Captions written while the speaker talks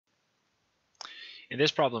In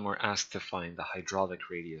this problem, we're asked to find the hydraulic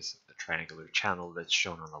radius of the triangular channel that's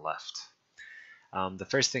shown on the left. The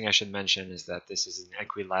first thing I should mention is that this is an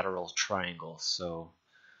equilateral triangle, so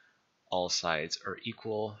all sides are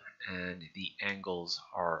equal and the angles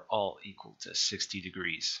are all equal to 60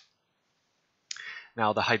 degrees.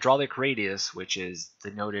 Now the hydraulic radius, which is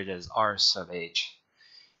denoted as R sub h,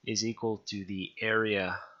 is equal to the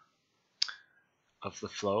area of the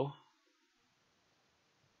flow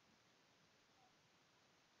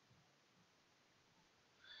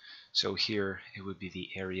So here it would be the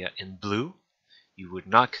area in blue. You would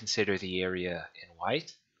not consider the area in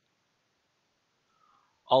white.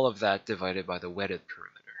 All of that divided by the wetted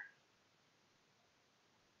perimeter.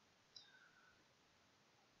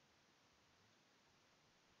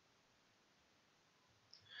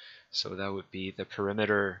 So that would be the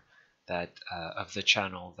perimeter that of the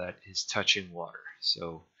channel that is touching water.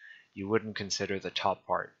 So you wouldn't consider the top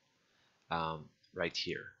part right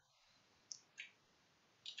here.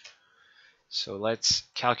 So let's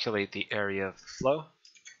calculate the area of the flow.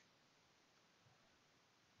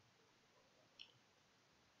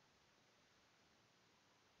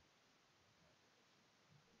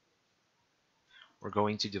 We're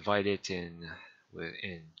going to divide it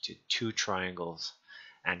into two triangles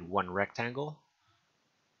and one rectangle.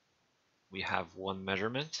 We have one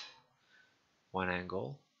measurement, one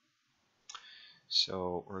angle.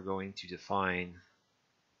 So we're going to define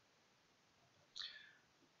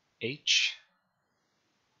H,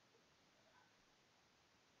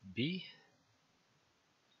 B,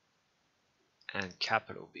 and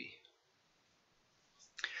capital B.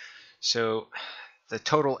 So the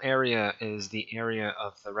total area is the area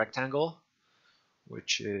of the rectangle,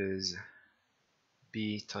 which is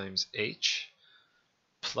B times H,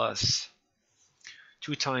 plus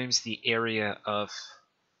 2 times the area of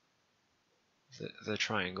the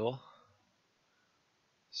triangle.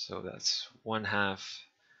 So that's 1/2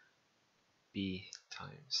 B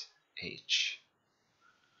times H,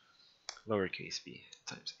 lowercase b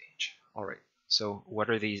times H. All right, so what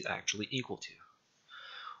are these actually equal to?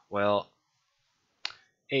 Well,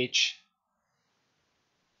 H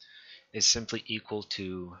is simply equal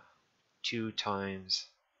to 2 times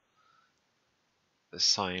the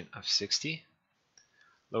sine of 60.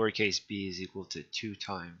 Lowercase b is equal to 2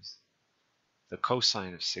 times the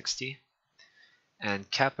cosine of 60. And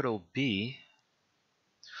capital B,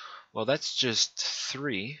 well, that's just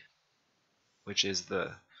 3, which is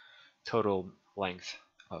the total length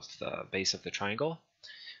of the base of the triangle,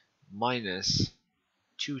 minus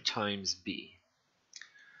 2 times b.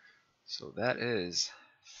 So that is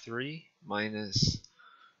 3 minus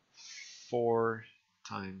 4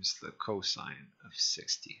 times the cosine of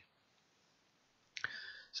 60.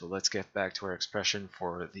 So let's get back to our expression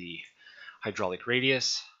for the hydraulic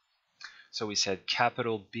radius. So we said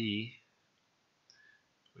capital B,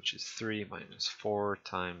 which is 3 minus 4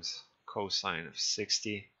 times cosine of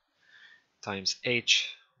 60, times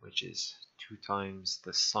H, which is 2 times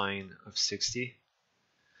the sine of 60,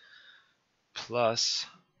 plus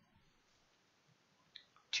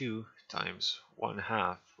 2 times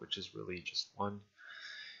 1/2, which is really just 1,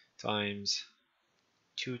 times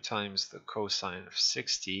 2 times the cosine of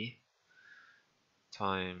 60,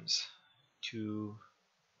 times 2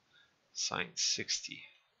 sine 60.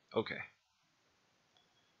 Okay.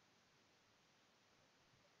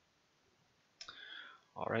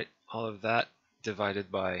 All right, all of that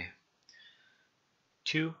divided by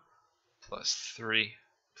 2 plus 3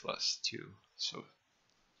 plus 2. So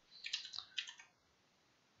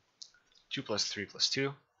 2 plus 3 plus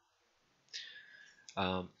 2.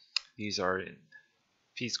 These are in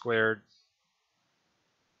feet squared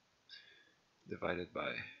divided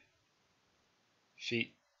by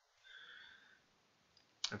feet.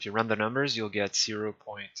 If you run the numbers, you'll get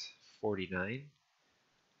 0.49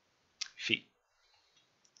 feet.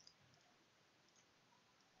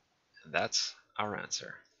 And that's our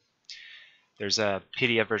answer. There's a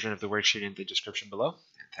PDF version of the worksheet in the description below.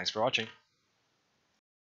 And thanks for watching.